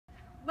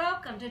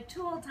Welcome to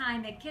Tool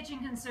Time at Kitchen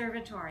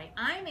Conservatory.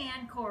 I'm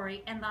Ann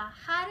Corey, and the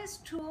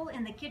hottest tool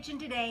in the kitchen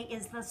today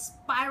is the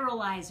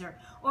spiralizer,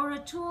 or a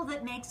tool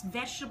that makes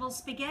vegetable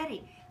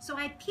spaghetti. So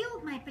I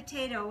peeled my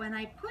potato and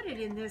I put it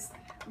in this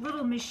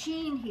little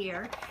machine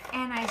here,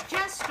 and I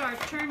just start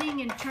turning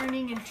and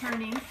turning and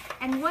turning.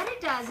 And what it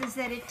does is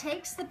that it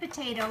takes the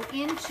potato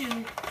into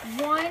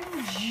one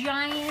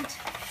giant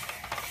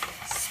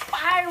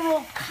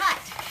spiral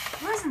cut.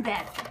 Wasn't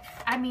that?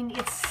 I mean,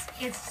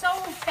 it's so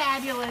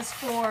fabulous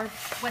for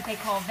what they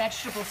call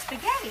vegetable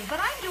spaghetti, but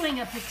I'm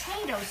doing a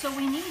potato, so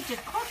we need to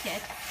cook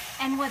it.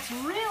 And what's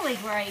really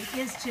great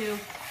is to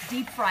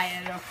deep fry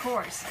it, of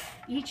course.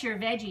 Eat your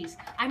veggies.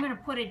 I'm going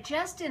to put it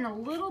just in a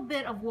little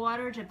bit of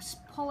water to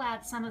pull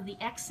out some of the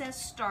excess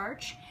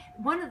starch.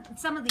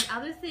 Some of the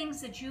other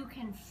things that you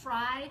can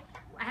fry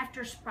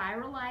after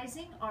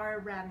spiralizing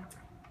are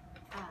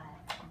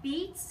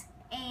beets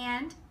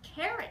and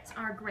carrots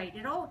are great.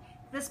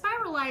 The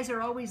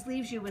spiralizer always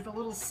leaves you with a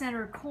little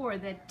center core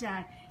that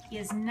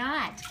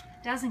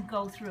doesn't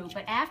go through.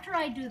 But after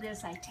I do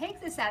this, I take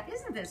this out.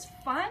 Isn't this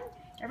fun?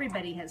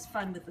 Everybody has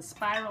fun with the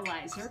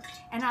spiralizer.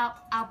 And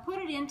I'll put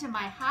it into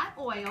my hot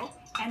oil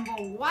and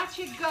we'll watch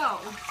it go.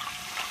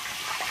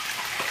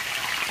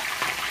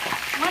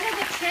 One of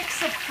the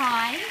tricks of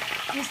frying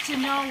is to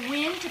know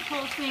when to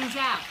pull things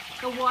out.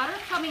 The water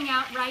coming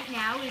out right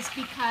now is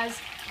because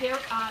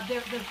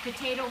the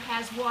potato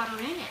has water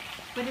in it.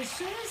 But as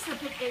soon as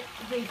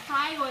the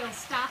fry oil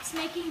stops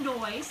making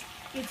noise,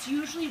 it's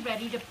usually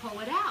ready to pull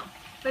it out.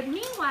 But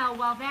meanwhile,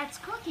 while that's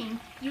cooking,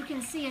 you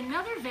can see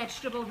another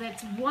vegetable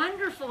that's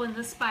wonderful in the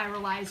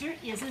spiralizer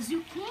is a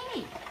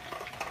zucchini.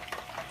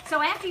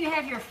 So after you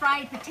have your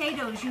fried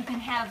potatoes, you can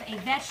have a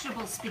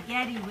vegetable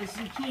spaghetti with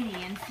zucchini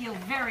and feel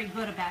very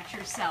good about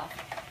yourself.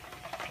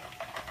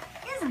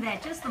 Isn't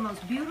that just the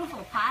most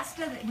beautiful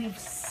pasta that we've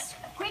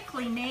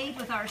quickly made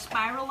with our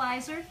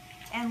spiralizer?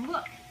 And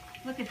look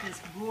at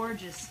this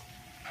gorgeous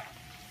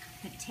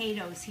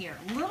potatoes here.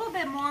 A little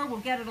bit more, we'll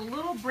get it a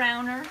little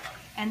browner,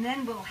 and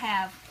then we'll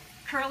have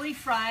curly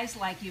fries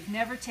like you've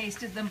never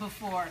tasted them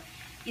before.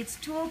 It's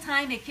Tool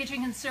Time at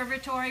Kitchen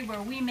Conservatory,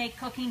 where we make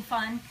cooking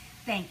fun.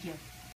 Thank you.